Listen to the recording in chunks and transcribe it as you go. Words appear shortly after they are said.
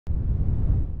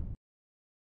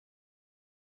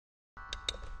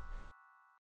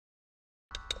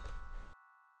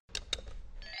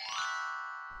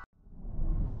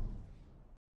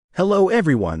Hello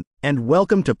everyone, and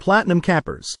welcome to Platinum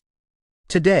Cappers.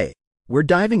 Today, we're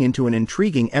diving into an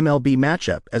intriguing MLB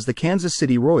matchup as the Kansas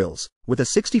City Royals, with a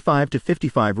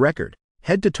 65-55 record,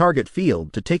 head to Target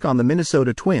Field to take on the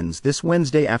Minnesota Twins this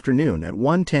Wednesday afternoon at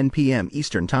 1:10 p.m.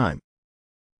 Eastern Time.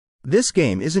 This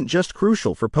game isn't just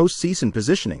crucial for postseason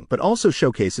positioning but also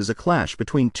showcases a clash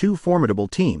between two formidable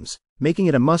teams, making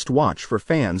it a must-watch for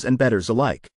fans and bettors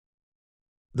alike.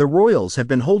 The Royals have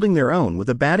been holding their own with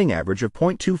a batting average of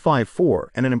 .254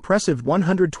 and an impressive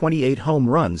 128 home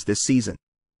runs this season.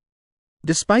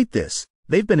 Despite this,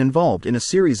 they've been involved in a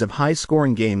series of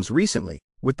high-scoring games recently,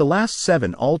 with the last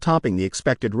 7 all topping the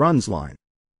expected runs line.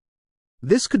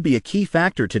 This could be a key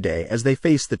factor today as they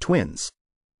face the Twins.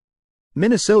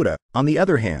 Minnesota, on the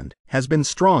other hand, has been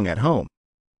strong at home.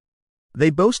 They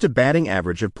boast a batting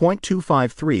average of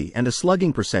 .253 and a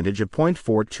slugging percentage of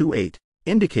 .428.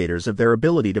 Indicators of their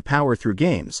ability to power through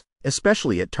games,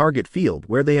 especially at Target Field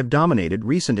where they have dominated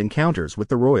recent encounters with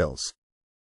the Royals.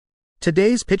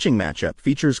 Today's pitching matchup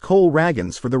features Cole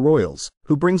Ragans for the Royals,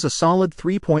 who brings a solid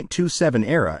 3.27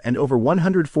 ERA and over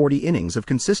 140 innings of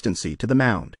consistency to the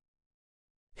mound.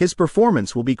 His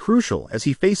performance will be crucial as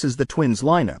he faces the Twins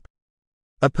lineup.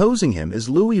 Opposing him is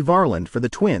Louis Varland for the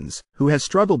Twins, who has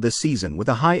struggled this season with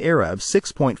a high ERA of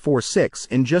 6.46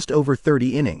 in just over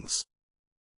 30 innings.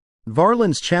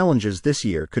 Varland's challenges this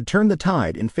year could turn the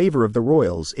tide in favor of the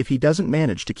Royals if he doesn't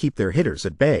manage to keep their hitters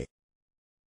at bay.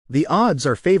 The odds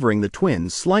are favoring the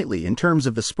Twins slightly in terms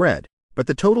of the spread, but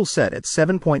the total set at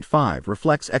 7.5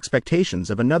 reflects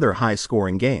expectations of another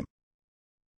high-scoring game.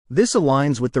 This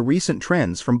aligns with the recent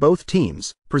trends from both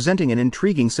teams, presenting an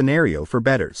intriguing scenario for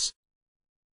bettors.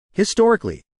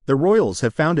 Historically, the Royals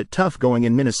have found it tough going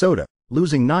in Minnesota,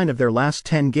 losing 9 of their last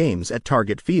 10 games at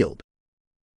Target Field.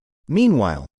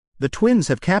 Meanwhile, the Twins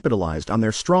have capitalized on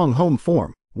their strong home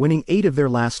form, winning 8 of their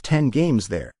last 10 games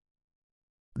there.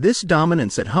 This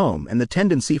dominance at home and the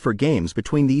tendency for games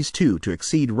between these two to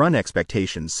exceed run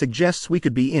expectations suggests we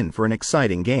could be in for an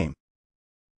exciting game.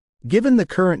 Given the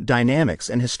current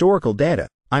dynamics and historical data,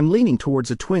 I'm leaning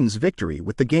towards a Twins victory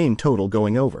with the game total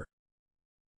going over.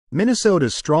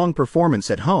 Minnesota's strong performance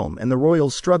at home and the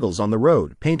Royals' struggles on the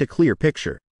road paint a clear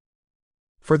picture.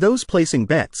 For those placing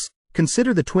bets,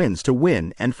 consider the Twins to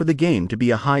win and for the game to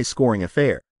be a high-scoring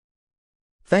affair.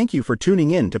 Thank you for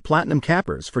tuning in to Platinum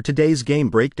Cappers for today's game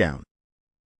breakdown.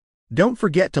 Don't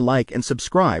forget to like and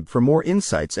subscribe for more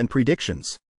insights and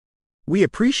predictions. We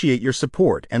appreciate your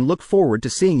support and look forward to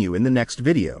seeing you in the next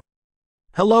video.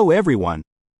 Hello everyone.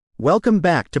 Welcome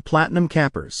back to Platinum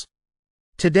Cappers.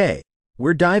 Today,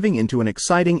 we're diving into an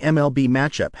exciting MLB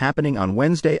matchup happening on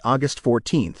Wednesday, August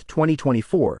 14,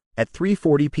 2024, at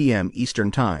 3:40 p.m.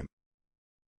 Eastern Time.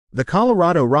 The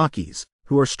Colorado Rockies,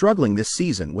 who are struggling this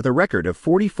season with a record of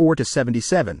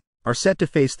 44-77, are set to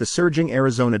face the surging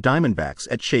Arizona Diamondbacks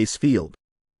at Chase Field.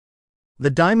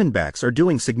 The Diamondbacks are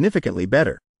doing significantly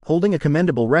better, holding a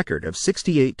commendable record of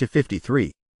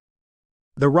 68-53.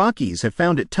 The Rockies have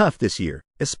found it tough this year,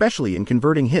 especially in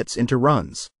converting hits into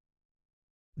runs.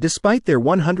 Despite their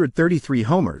 133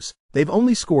 homers, they've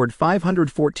only scored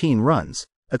 514 runs,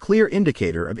 a clear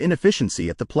indicator of inefficiency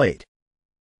at the plate.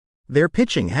 Their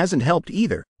pitching hasn't helped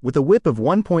either, with a whip of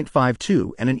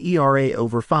 1.52 and an ERA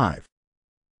over 5.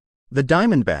 The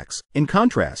Diamondbacks, in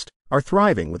contrast, are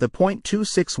thriving with a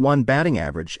 .261 batting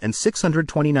average and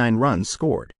 629 runs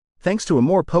scored, thanks to a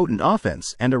more potent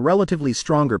offense and a relatively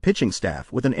stronger pitching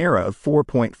staff with an ERA of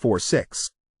 4.46.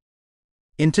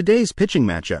 In today's pitching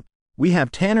matchup, we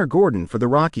have Tanner Gordon for the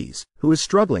Rockies, who is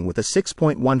struggling with a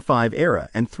 6.15 ERA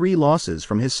and 3 losses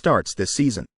from his starts this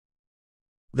season.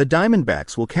 The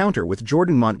Diamondbacks will counter with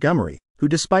Jordan Montgomery, who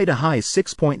despite a high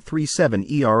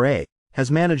 6.37 ERA, has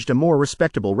managed a more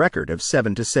respectable record of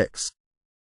 7-6.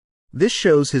 This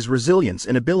shows his resilience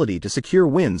and ability to secure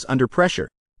wins under pressure,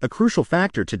 a crucial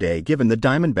factor today given the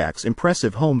Diamondbacks'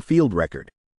 impressive home field record.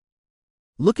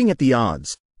 Looking at the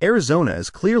odds, Arizona is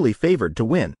clearly favored to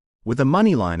win, with a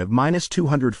money line of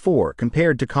 -204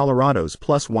 compared to Colorado's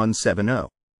 +170.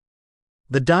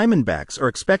 The Diamondbacks are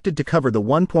expected to cover the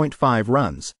 1.5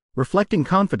 runs, reflecting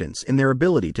confidence in their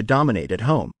ability to dominate at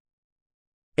home.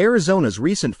 Arizona's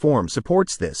recent form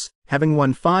supports this, having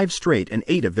won 5 straight and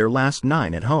 8 of their last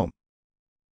 9 at home.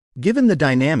 Given the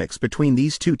dynamics between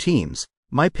these two teams,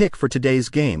 my pick for today's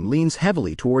game leans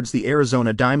heavily towards the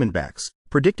Arizona Diamondbacks,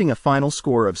 predicting a final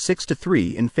score of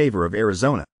 6-3 in favor of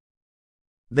Arizona.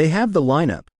 They have the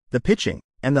lineup, the pitching,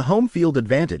 and the home field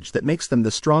advantage that makes them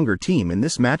the stronger team in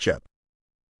this matchup.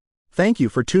 Thank you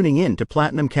for tuning in to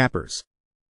Platinum Cappers.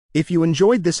 If you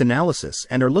enjoyed this analysis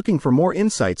and are looking for more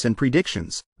insights and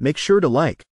predictions, make sure to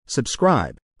like,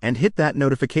 subscribe, and hit that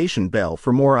notification bell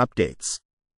for more updates.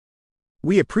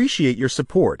 We appreciate your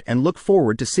support and look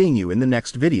forward to seeing you in the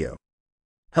next video.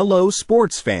 Hello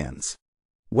sports fans!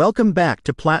 Welcome back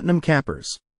to Platinum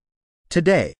Cappers.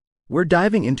 Today, we're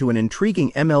diving into an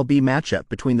intriguing MLB matchup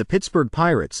between the Pittsburgh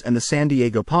Pirates and the San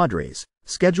Diego Padres,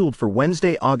 scheduled for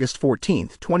Wednesday, August 14,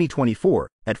 2024,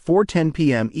 at 4:10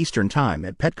 p.m. Eastern Time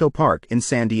at Petco Park in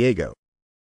San Diego.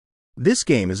 This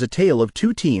game is a tale of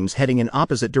two teams heading in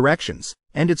opposite directions,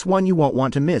 and it's one you won't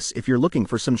want to miss if you're looking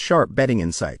for some sharp betting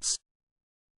insights.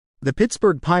 The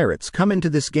Pittsburgh Pirates come into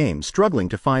this game struggling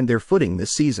to find their footing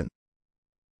this season.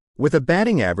 With a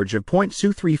batting average of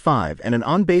 .235 and an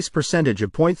on-base percentage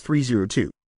of .302,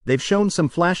 they've shown some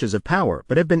flashes of power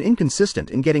but have been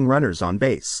inconsistent in getting runners on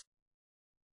base.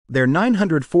 Their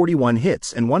 941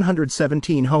 hits and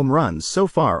 117 home runs so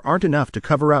far aren't enough to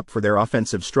cover up for their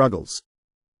offensive struggles.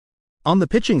 On the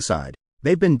pitching side,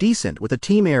 they've been decent with a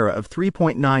team ERA of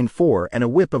 3.94 and a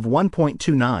WHIP of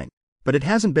 1.29, but it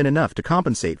hasn't been enough to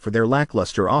compensate for their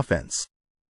lackluster offense.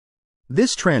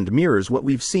 This trend mirrors what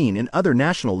we've seen in other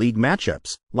National League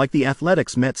matchups, like the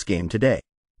Athletics-Mets game today,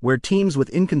 where teams with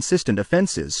inconsistent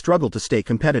offenses struggle to stay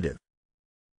competitive.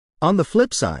 On the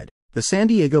flip side, the San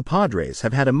Diego Padres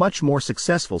have had a much more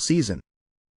successful season.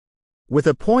 With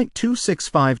a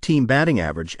 .265 team batting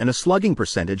average and a slugging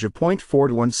percentage of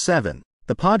 .417,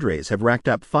 the Padres have racked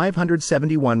up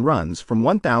 571 runs from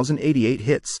 1,088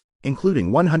 hits,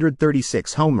 including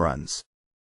 136 home runs.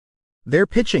 Their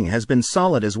pitching has been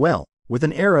solid as well, with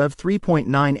an ERA of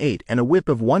 3.98 and a WHIP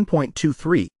of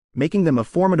 1.23, making them a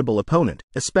formidable opponent,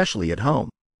 especially at home.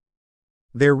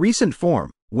 Their recent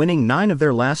form, winning 9 of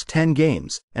their last 10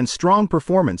 games, and strong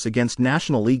performance against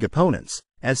National League opponents,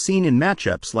 as seen in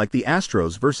matchups like the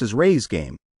Astros vs. Rays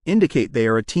game, indicate they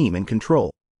are a team in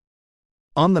control.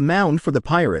 On the mound for the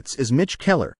Pirates is Mitch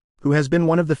Keller, who has been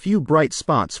one of the few bright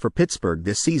spots for Pittsburgh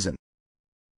this season.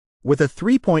 With a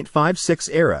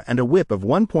 3.56 ERA and a WHIP of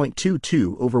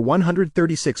 1.22 over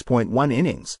 136.1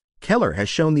 innings, Keller has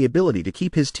shown the ability to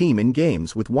keep his team in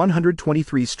games with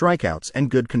 123 strikeouts and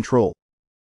good control.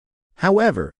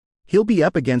 However, he'll be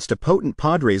up against a potent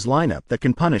Padres lineup that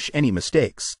can punish any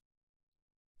mistakes.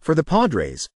 For the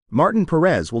Padres, Martin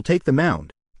Perez will take the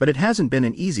mound, but it hasn't been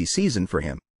an easy season for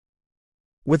him.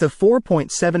 With a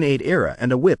 4.78 ERA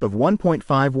and a WHIP of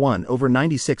 1.51 over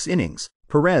 96 innings,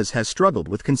 Perez has struggled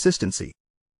with consistency.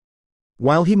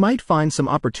 While he might find some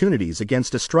opportunities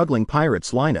against a struggling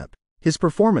Pirates lineup, his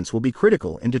performance will be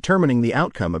critical in determining the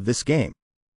outcome of this game.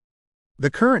 The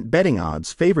current betting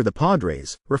odds favor the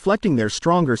Padres, reflecting their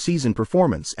stronger season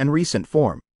performance and recent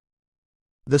form.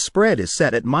 The spread is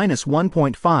set at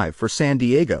 -1.5 for San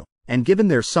Diego, and given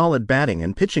their solid batting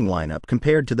and pitching lineup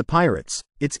compared to the Pirates,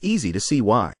 it's easy to see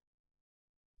why.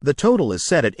 The total is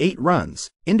set at 8 runs,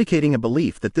 indicating a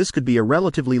belief that this could be a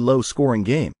relatively low-scoring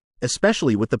game,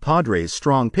 especially with the Padres'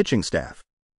 strong pitching staff.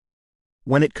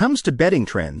 When it comes to betting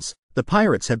trends, the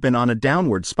Pirates have been on a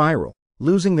downward spiral,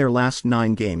 losing their last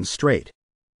 9 games straight.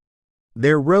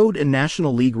 Their road and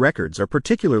National League records are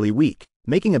particularly weak,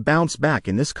 making a bounce back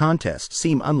in this contest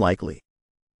seem unlikely.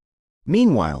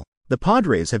 Meanwhile, the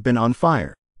Padres have been on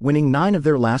fire, winning 9 of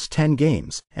their last 10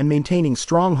 games and maintaining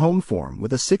strong home form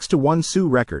with a 6-1 Sioux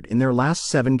record in their last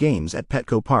 7 games at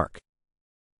Petco Park.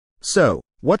 So,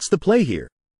 what's the play here?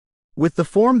 With the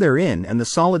form they're in and the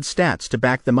solid stats to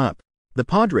back them up, the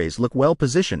Padres look well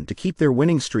positioned to keep their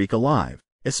winning streak alive,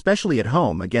 especially at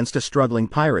home against a struggling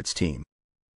Pirates team.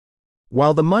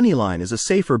 While the money line is a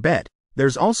safer bet,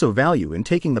 there's also value in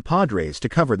taking the Padres to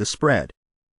cover the spread.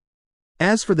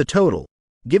 As for the total,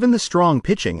 given the strong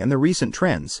pitching and the recent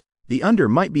trends, the under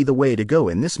might be the way to go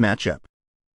in this matchup.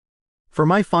 For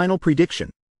my final prediction,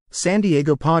 San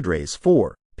Diego Padres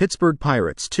 4, Pittsburgh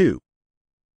Pirates 2.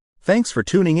 Thanks for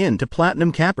tuning in to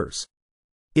Platinum Cappers.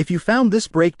 If you found this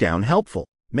breakdown helpful,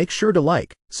 make sure to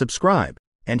like, subscribe,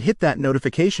 and hit that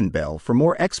notification bell for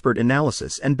more expert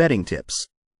analysis and betting tips.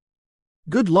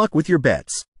 Good luck with your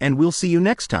bets, and we'll see you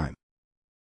next time.